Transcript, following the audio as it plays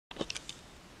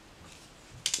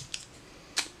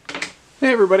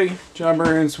Hey everybody, John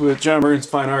Burns with John Burns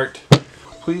Fine Art.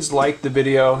 Please like the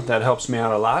video, that helps me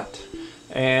out a lot.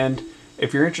 And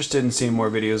if you're interested in seeing more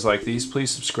videos like these,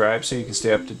 please subscribe so you can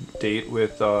stay up to date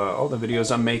with all the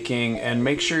videos I'm making. And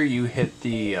make sure you hit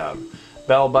the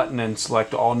bell button and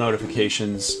select all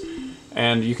notifications.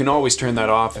 And you can always turn that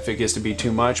off if it gets to be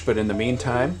too much, but in the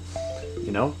meantime,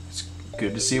 you know, it's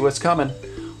good to see what's coming.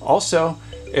 Also,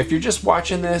 if you're just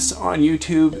watching this on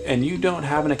YouTube and you don't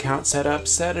have an account set up,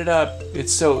 set it up.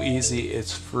 It's so easy,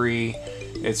 it's free,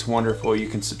 it's wonderful. You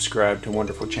can subscribe to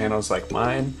wonderful channels like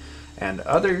mine and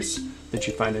others that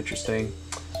you find interesting.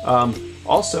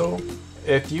 Also,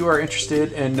 if you are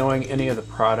interested in knowing any of the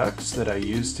products that I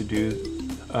use to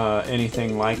do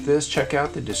anything like this, check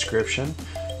out the description.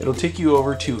 It'll take you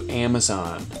over to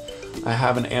Amazon. I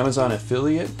have an Amazon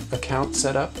affiliate account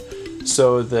set up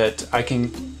so that I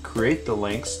can create the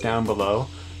links down below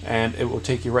and it will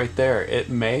take you right there. It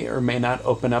may or may not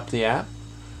open up the app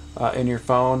in your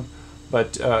phone,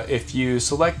 but if you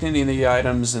select any of the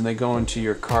items and they go into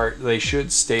your cart, they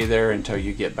should stay there until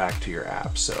you get back to your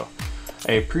app. So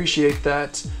I appreciate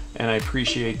that, and I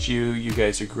appreciate you. You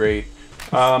guys are great.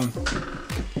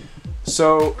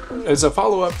 So as a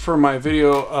follow-up for my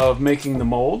video of making the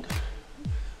mold,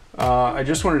 I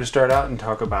just wanted to start out and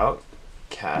talk about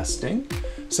casting,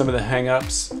 some of the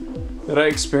hang-ups that I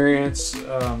experienced,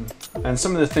 and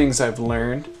some of the things I've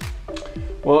learned.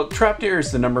 Well, trapped air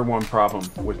is the #1 problem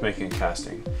with making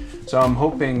casting, so I'm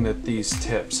hoping that these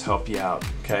tips help you out,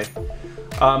 okay?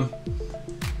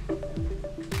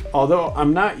 Although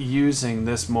I'm not using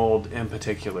this mold in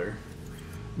particular,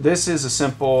 this is a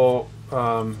simple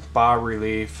bas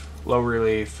relief, low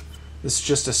relief. This is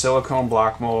just a silicone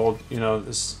block mold. You know,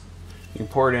 this, you can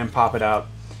pour it in, pop it out.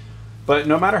 But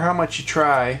no matter how much you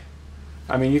try,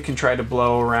 I mean, you can try to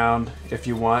blow around if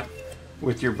you want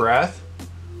with your breath,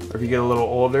 or if you get a little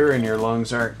older and your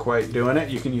lungs aren't quite doing it,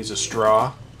 you can use a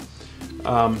straw.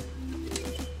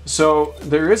 So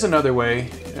there is another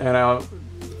way, and I'll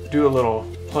do a little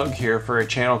plug here for a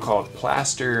channel called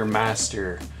Plaster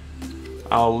Master.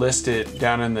 I'll list it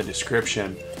down in the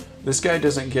description. This guy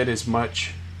doesn't get as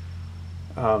much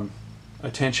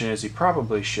attention as he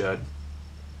probably should.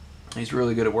 He's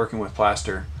really good at working with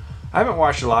plaster. I haven't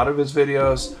watched a lot of his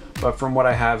videos, but from what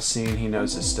I have seen, he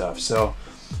knows his stuff. So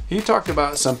he talked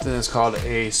about something that's called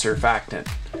a surfactant.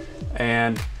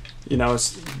 And, you know,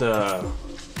 it's the,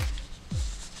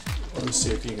 let me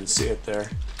see if you can see it there.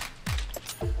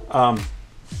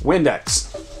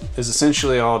 Windex is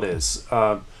essentially all it is.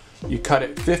 You cut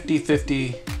it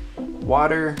 50-50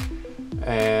 water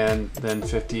and then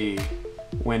 50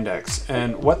 Windex,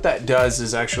 and what that does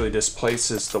is actually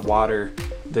displaces the water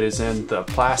that is in the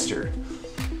plaster.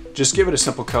 Just give it a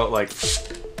simple coat, like,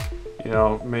 you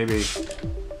know, maybe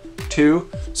 2,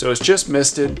 so it's just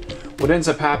misted. What ends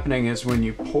up happening is when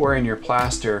you pour in your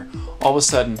plaster, all of a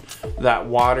sudden that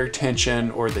water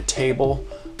tension, or the table,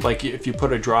 like if you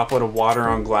put a droplet of water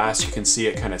on glass, you can see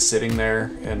it kind of sitting there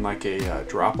in like a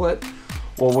droplet.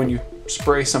 Well, when you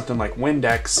spray something like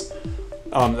Windex,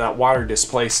 that water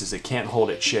displaces, it can't hold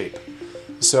its shape.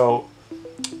 So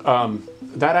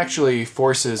that actually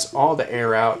forces all the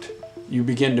air out. You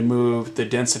begin to move the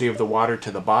density of the water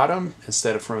to the bottom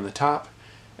instead of from the top,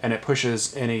 and it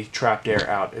pushes any trapped air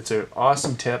out. It's an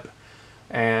awesome tip,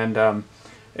 and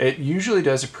it usually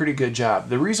does a pretty good job.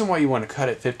 The reason why you want to cut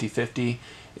it 50-50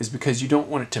 is because you don't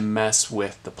want it to mess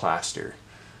with the plaster.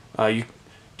 You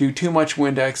do too much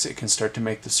Windex, it can start to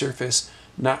make the surface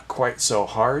not quite so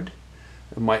hard.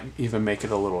 It might even make it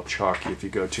a little chalky if you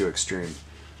go too extreme.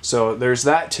 So there's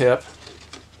that tip.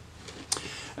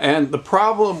 And the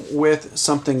problem with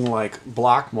something like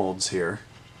block molds here,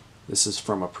 this is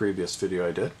from a previous video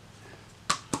I did.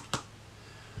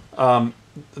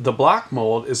 The block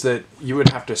mold is that you would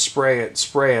have to spray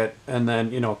it, and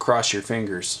then, you know, cross your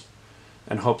fingers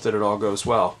and hope that it all goes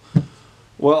well.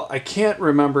 Well, I can't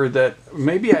remember that.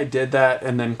 Maybe I did that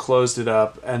and then closed it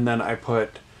up, and then I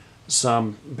put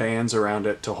some bands around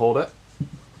it to hold it.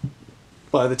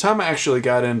 By the time I actually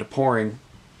got into pouring,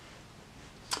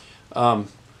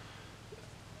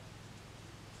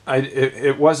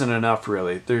 it wasn't enough,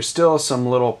 really. There's still some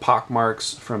little pock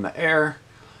marks from the air,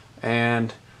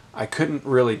 and I couldn't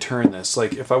really turn this.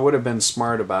 Like, if I would have been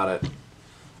smart about it,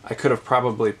 I could have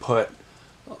probably put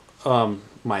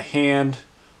my hand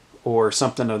or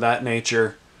something of that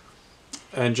nature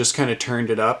and just kind of turned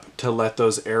it up to let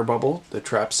those air bubble, the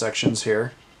trap sections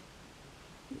here,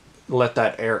 let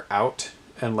that air out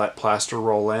and let plaster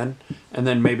roll in, and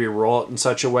then maybe roll it in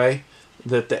such a way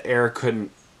that the air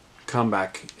couldn't come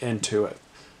back into it.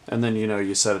 And then, you know,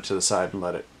 you set it to the side and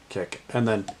let it kick, and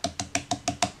then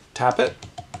tap it,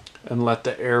 and let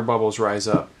the air bubbles rise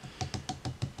up.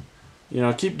 You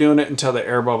know, keep doing it until the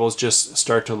air bubbles just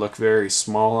start to look very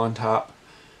small on top,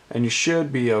 and you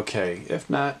should be okay. If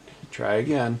not, try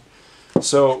again.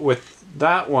 So with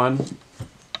that one,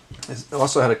 it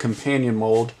also had a companion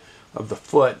mold of the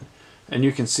foot, and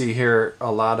you can see here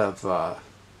a lot of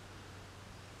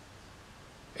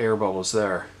air bubbles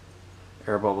there.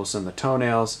 Air bubbles in the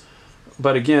toenails.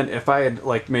 But again, if I had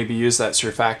like maybe used that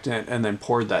surfactant and then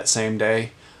poured that same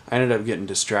day, I ended up getting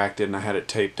distracted and I had it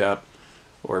taped up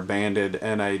or banded,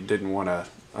 and I didn't want to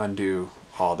undo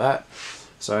all that.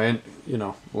 So you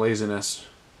know, laziness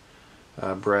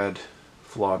bred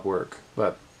flawed work.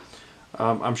 But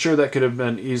I'm sure that could have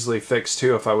been easily fixed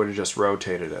too if I would have just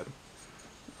rotated it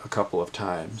a couple of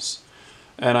times.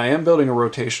 And I am building a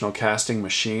rotational casting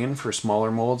machine for smaller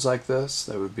molds like this.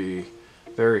 That would be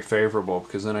very favorable,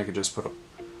 because then I could just put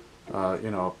a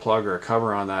you know, a plug or a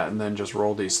cover on that and then just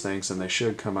roll these things, and they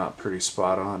should come out pretty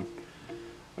spot on.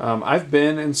 I've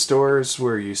been in stores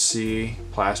where you see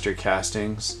plaster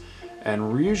castings,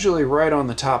 and usually right on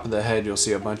the top of the head you'll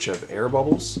see a bunch of air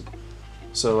bubbles.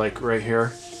 So like right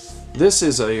here, this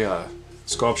is a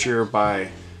sculpture by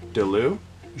Deleuze,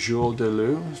 Jules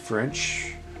Deleuze,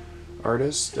 French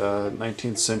artist,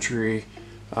 19th century.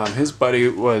 His buddy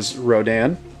was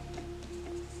Rodin.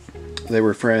 They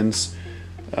were friends.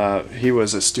 He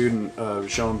was a student of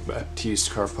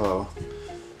Jean-Baptiste Carpeaux,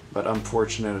 but I'm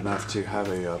fortunate enough to have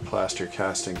a plaster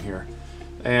casting here.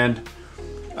 And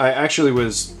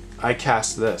I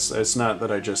cast this. It's not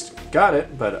that I just got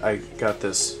it, but I got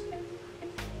this,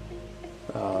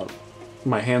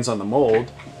 my hands on the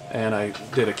mold, and I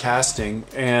did a casting,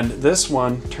 and this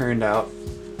one turned out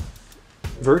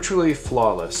virtually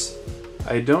flawless.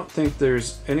 I don't think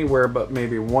there's anywhere but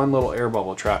maybe one little air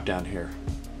bubble trapped down here.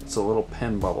 It's a little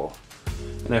pen bubble.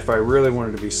 And if I really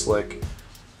wanted to be slick,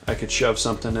 I could shove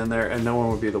something in there and no one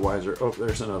would be the wiser. Oh,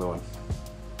 there's another one.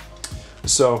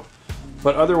 So,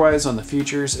 but otherwise on the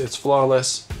features, it's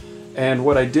flawless. And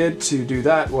what I did to do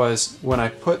that was, when I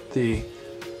put the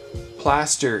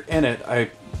plaster in it, I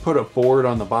put a board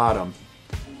on the bottom,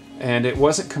 and it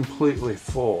wasn't completely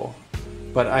full,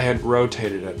 but I had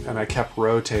rotated it, and I kept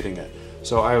rotating it.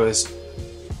 So I was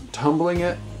tumbling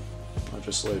it. I'll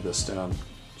just lay this down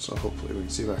so hopefully we can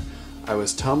see better. I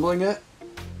was tumbling it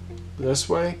this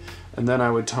way, and then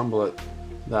I would tumble it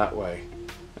that way,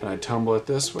 and I'd tumble it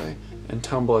this way and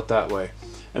tumble it that way.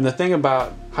 And the thing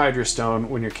about HYDROSTONE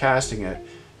when you're casting it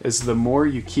is the more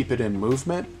you keep it in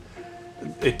movement,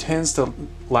 it tends to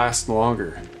last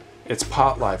longer. Its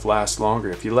pot life lasts longer.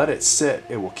 If you let it sit,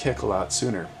 it will kick a lot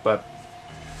sooner. But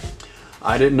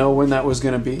I didn't know when that was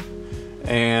going to be,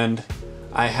 and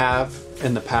I have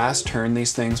in the past turned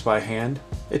these things by hand.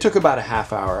 It took about a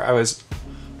half hour. I was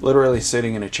literally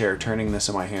sitting in a chair turning this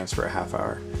in my hands for a half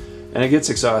hour, and it gets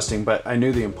exhausting, but I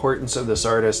knew the importance of this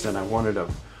artist and I wanted a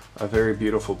very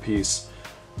beautiful piece,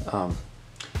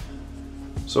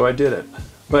 so I did it.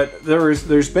 But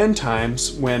there's been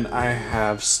times when I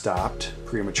have stopped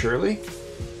prematurely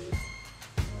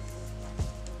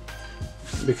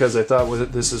because I thought, well,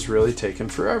 this is really taking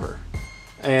forever.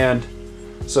 And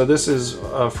so this is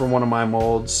from one of my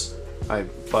molds. I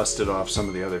busted off some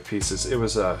of the other pieces. It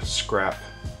was a scrap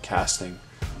casting.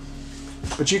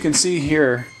 But you can see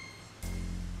here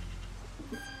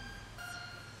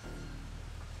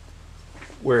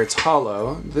where it's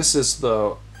hollow. This is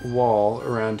the wall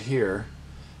around here.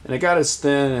 And it got as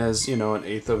thin as, you know,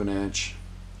 1/8 of an inch,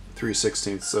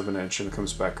 3/16 of an inch, and it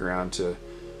comes back around to,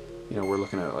 you know, we're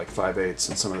looking at like 5/8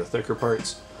 in some of the thicker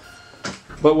parts.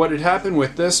 But what had happened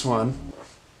with this one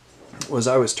was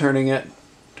I was turning it,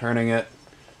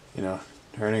 you know,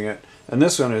 turning it, and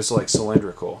this one is like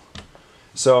cylindrical.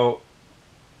 So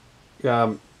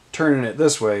turning it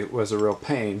this way was a real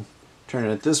pain. Turning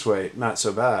it this way, not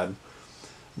so bad.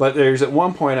 But there's at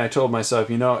one point I told myself,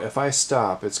 you know, if I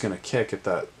stop, it's going to kick at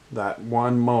that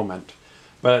one moment.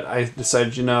 But I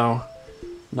decided, you know,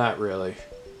 not really.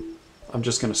 I'm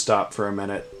just going to stop for a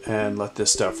minute and let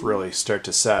this stuff really start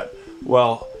to set.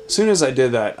 Well, as soon as I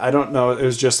did that, I don't know, it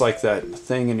was just like that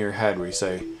thing in your head where you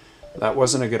say, that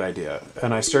wasn't a good idea.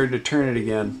 And I started to turn it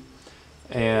again,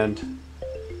 and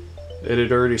it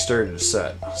had already started to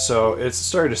set. So it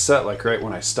started to set like right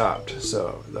when I stopped.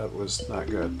 So that was not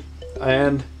good.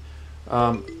 And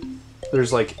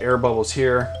there's like air bubbles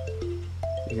here.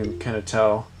 You can kind of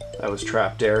tell that was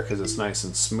trapped air because it's nice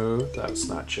and smooth. That's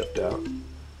not chipped out.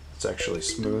 It's actually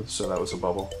smooth, so that was a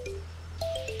bubble.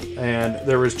 And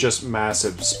there was just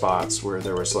massive spots where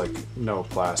there was like no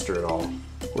plaster at all,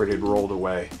 where it had rolled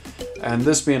away. And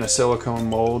this being a silicone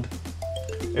mold,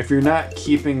 if you're not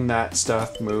keeping that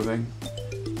stuff moving,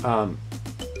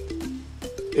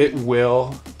 it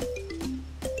will,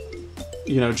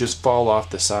 you know, just fall off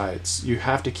the sides. You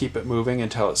have to keep it moving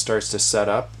until it starts to set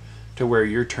up to where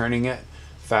you're turning it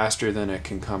faster than it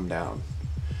can come down.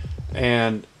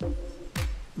 And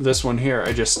this one here,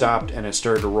 I just stopped and it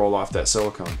started to roll off that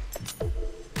silicone,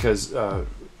 because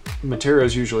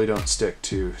materials usually don't stick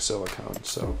to silicone.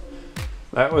 So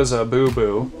that was a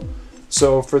boo-boo.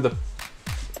 So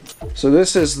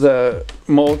this is the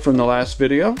mold from the last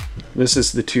video. This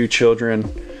is the two children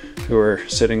who are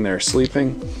sitting there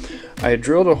sleeping. I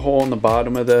drilled a hole in the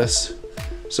bottom of this.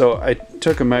 So I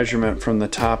took a measurement from the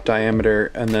top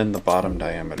diameter and then the bottom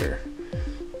diameter.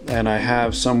 And I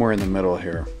have somewhere in the middle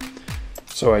here.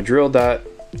 So I drilled that,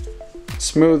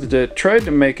 smoothed it, tried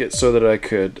to make it so that I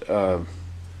could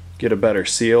get a better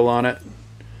seal on it.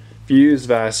 If you use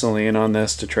Vaseline on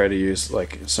this to try to use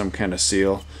like some kind of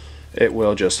seal, it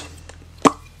will just,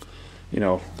 you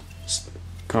know,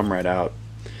 come right out.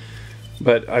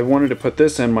 But I wanted to put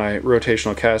this in my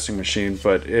rotational casting machine,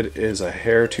 but it is a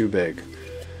hair too big.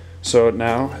 So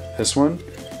now this one,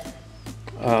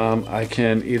 I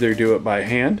can either do it by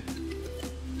hand,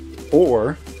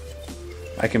 or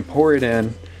I can pour it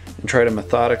in and try to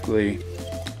methodically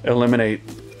eliminate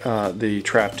the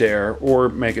trapped air, or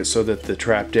make it so that the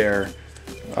trapped air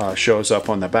shows up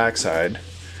on the backside,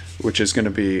 which is going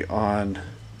to be on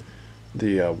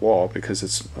the wall because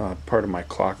it's part of my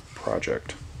clock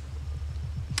project.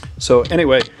 So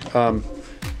anyway,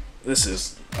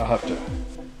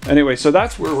 anyway, so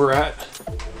that's where we're at.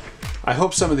 I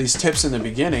hope some of these tips in the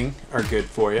beginning are good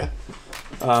for you.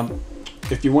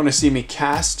 If you want to see me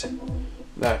cast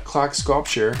that clock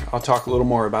sculpture, I'll talk a little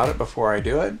more about it before I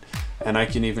do it, and I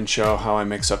can even show how I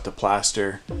mix up the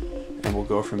plaster, and we'll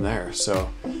go from there. So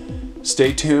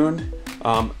stay tuned.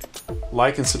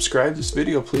 Like and subscribe this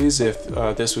video, please, if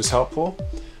this was helpful.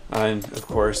 And of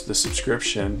course, the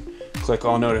subscription. Click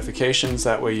all notifications.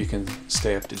 That way you can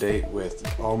stay up to date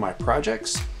with all my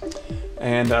projects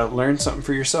and learn something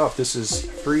for yourself. This is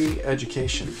free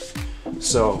education.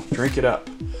 So drink it up.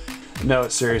 No,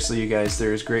 seriously, you guys,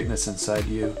 there is greatness inside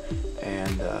you.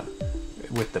 And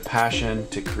with the passion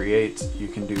to create, you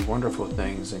can do wonderful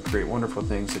things and create wonderful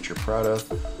things that you're proud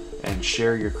of and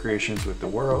share your creations with the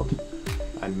world.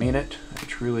 I mean it. I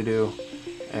truly do.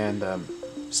 And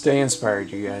stay inspired,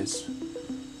 you guys.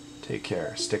 Take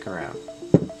care. Stick around.